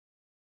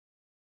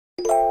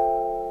So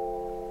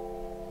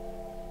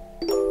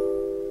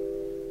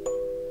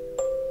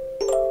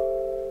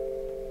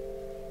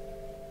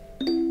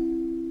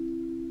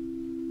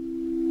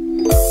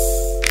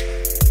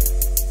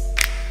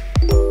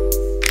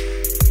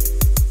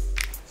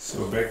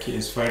Becky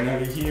is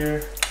finally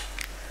here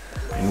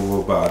and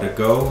we're about to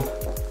go.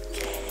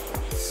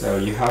 So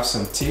you have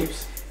some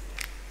tips?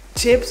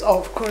 Tips? Oh,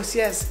 of course,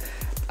 yes.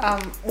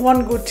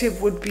 One good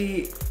tip would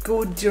be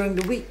go during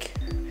the week.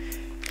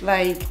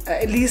 Like,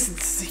 at least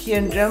it's here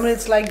in Germany,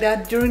 it's like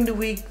that. During the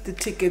week, the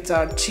tickets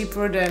are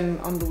cheaper than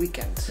on the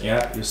weekends.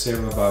 Yeah, you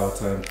save about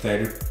 30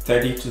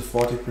 to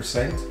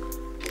 40%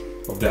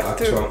 of the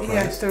actual price.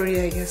 Yeah, 30,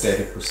 I guess.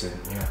 30%,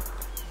 yeah.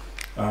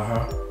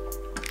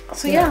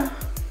 So yeah.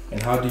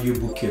 And how do you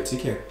book your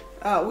ticket?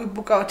 We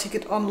book our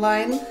ticket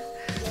online,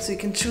 so you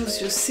can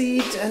choose your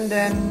seat, and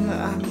then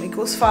it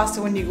goes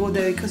faster when you go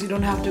there because you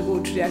don't have to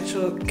go to the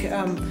actual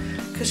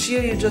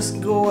cashier. You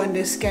just go and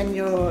they scan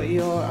your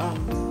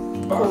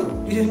code.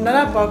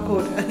 Not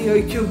barcode,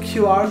 your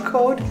QR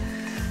code.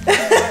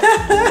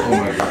 Oh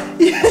my god.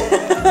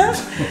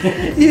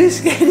 You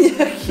scan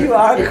your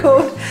QR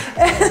code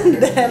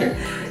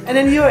and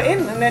then you're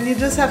in, and then you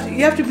just have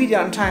to be there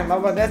on time.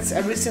 But that's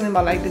every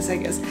cinema like this, I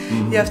guess.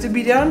 You have to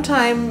be there on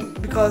time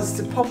because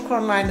the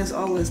popcorn line is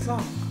always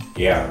long.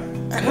 Yeah.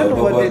 I don't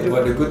know what they do.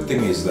 But the good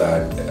thing is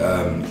that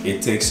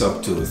it takes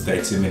up to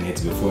 30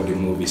 minutes before the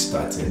movie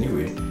starts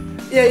anyway.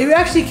 Yeah, you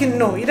actually can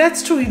know.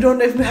 That's true. You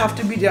don't even have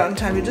to be there on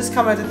time. You just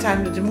come at the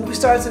time that the movie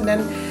starts, and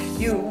then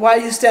while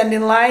you stand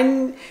in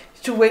line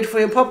to wait for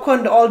your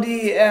popcorn, all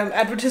the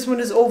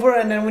advertisement is over,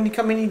 and then when you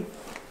come in,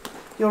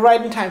 you're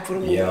right in time for the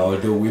movie. Yeah,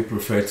 although we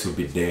prefer to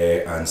be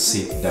there and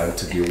sit down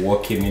to be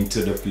walking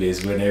into the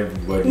place when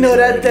everybody. No,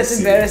 that's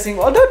embarrassing.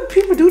 Although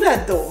people do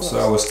that though. So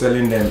I was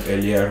telling them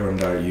earlier on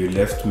that you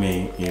left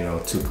me,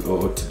 to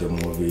go to the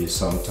movie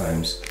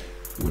sometimes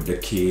with the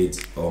kids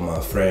or my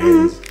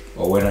friends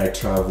or when I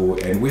travel,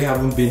 and we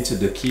haven't been to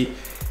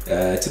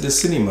the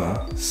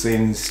cinema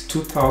since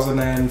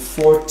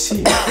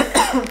 2014.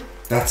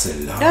 That's a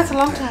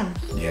long time.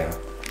 Yeah.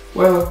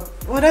 Well,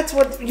 that's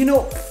what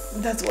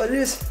that's what it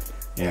is.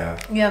 Yeah.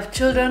 You have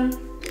children.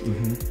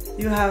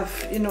 You have,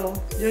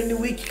 during the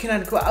week you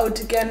cannot go out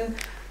again.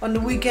 On the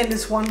weekend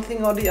is one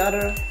thing or the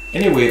other.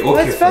 Anyway,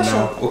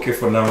 okay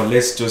for now.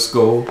 Let's just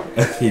go.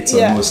 It's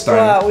almost time.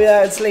 Wow,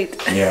 yeah, it's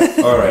late. Yeah.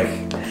 All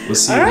right. We'll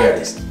see you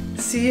guys.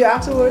 See you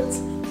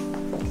afterwards.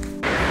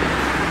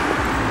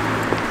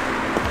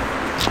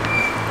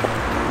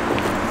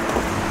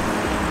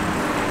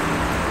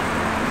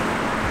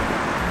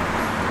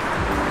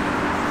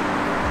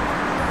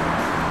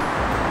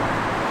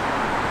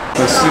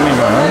 The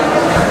cinema,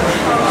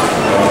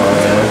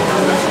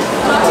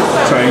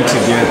 trying to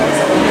get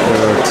the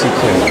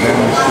ticket. Let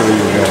me show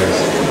you guys.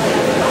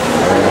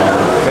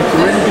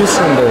 Where did you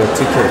send the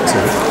ticket to?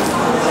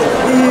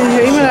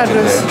 Your email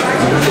address. There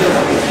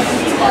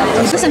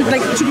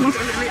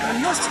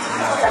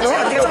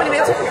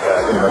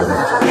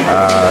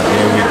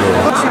we go.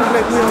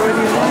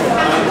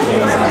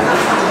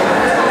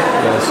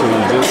 Yeah, so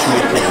you just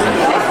make it.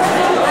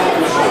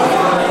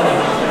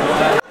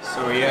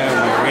 So yeah,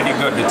 we already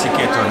got the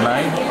ticket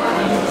online.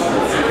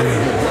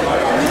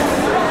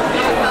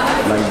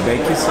 Like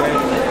Becky said.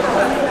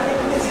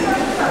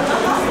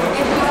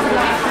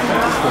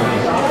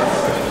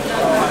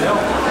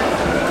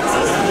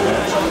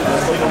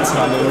 It's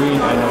Halloween,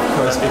 and of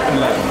course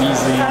people are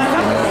busy,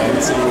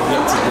 and so we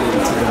get to go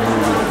into the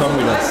movie. Come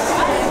with us.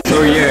 So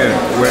yeah,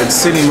 we're at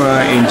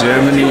cinema in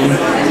Germany,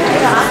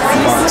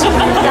 about to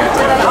go get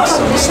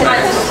some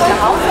snacks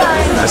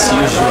as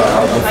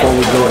usual before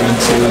we go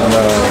into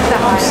the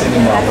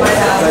cinema hall.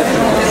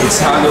 It's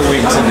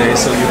Halloween today,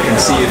 so you can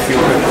see a few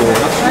people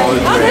all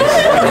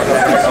dressed.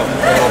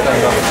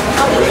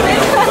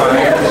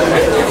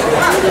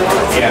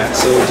 Yeah,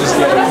 so just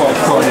get the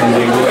popcorn and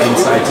then go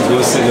inside to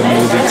go see the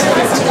movie to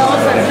get to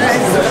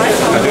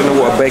I don't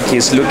know what Becky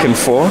is looking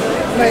for.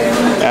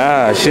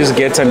 She's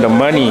getting the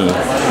money.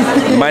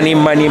 Money.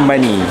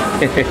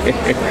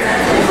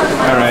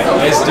 Alright,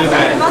 let's do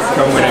that.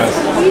 Come with us.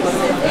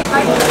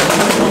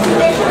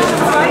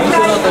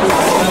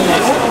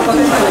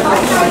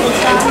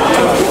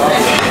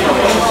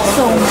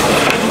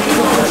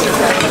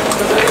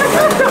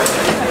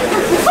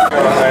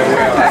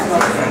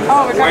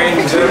 We're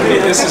in Germany.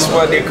 This is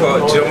what they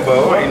call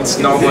jumbo. It's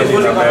normal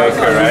in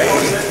America, right?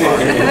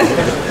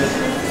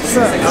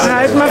 So,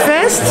 halt mal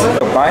fest.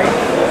 Bye.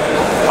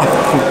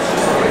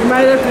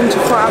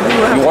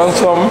 You want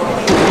some?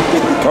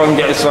 Come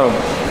get some.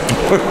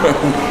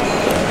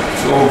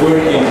 So we're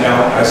going in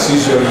now. As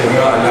usual, you're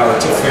not allowed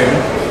to film.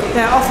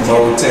 Yeah, often. But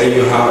we'll tell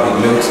you how it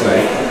looks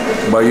like.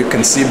 But you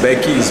can see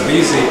Becky is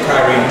busy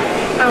carrying.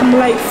 I'm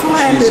like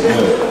flat.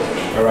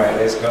 Alright,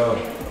 let's go.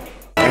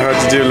 How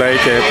did you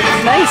like it?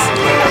 Nice.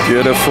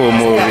 Beautiful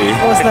movie.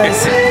 It was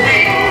nice.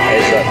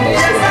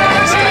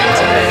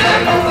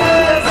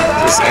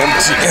 It's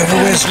empty.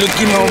 Everywhere's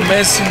looking all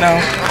messy now.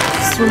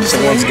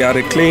 Someone's got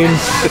it clean.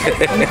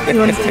 You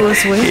want to throw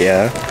us away?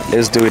 Yeah.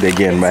 Let's do it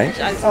again, right?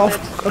 Oh,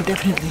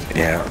 definitely.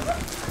 Yeah.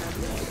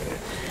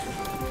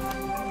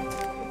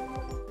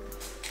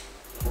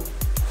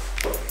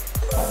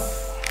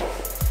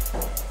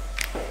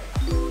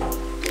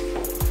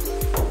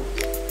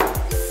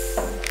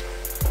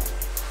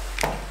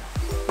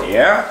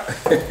 Yeah.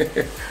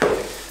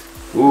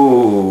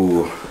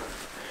 Ooh,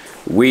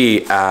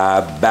 we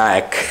are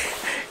back.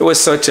 It was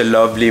such a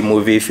lovely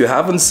movie. If you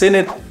haven't seen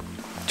it,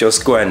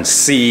 just go and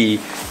see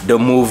the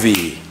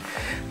movie.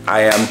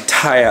 I am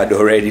tired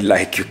already,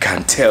 like you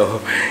can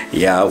tell.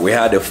 Yeah, we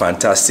had a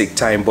fantastic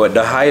time, but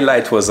the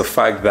highlight was the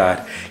fact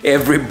that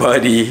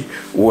everybody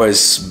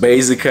was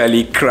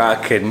basically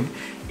cracking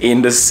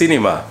in the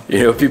cinema.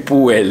 You know,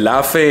 people were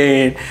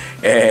laughing,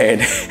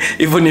 and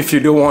even if you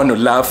don't want to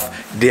laugh,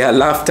 their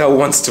laughter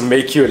wants to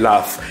make you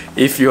laugh,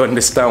 if you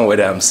understand what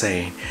I'm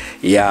saying.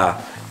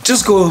 Yeah,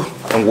 just go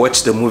and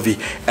watch the movie.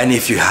 And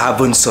if you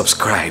haven't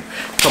subscribed,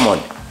 come on,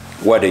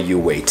 what are you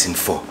waiting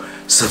for?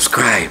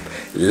 Subscribe,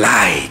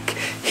 like,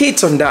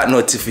 hit on that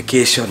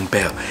notification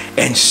bell,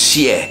 and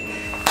share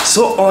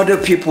so other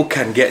people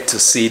can get to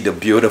see the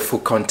beautiful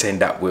content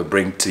that we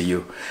bring to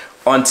you.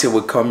 Until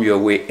we come your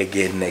way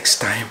again next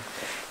time,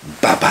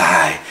 bye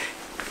bye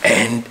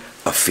and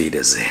auf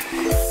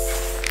Wiedersehen.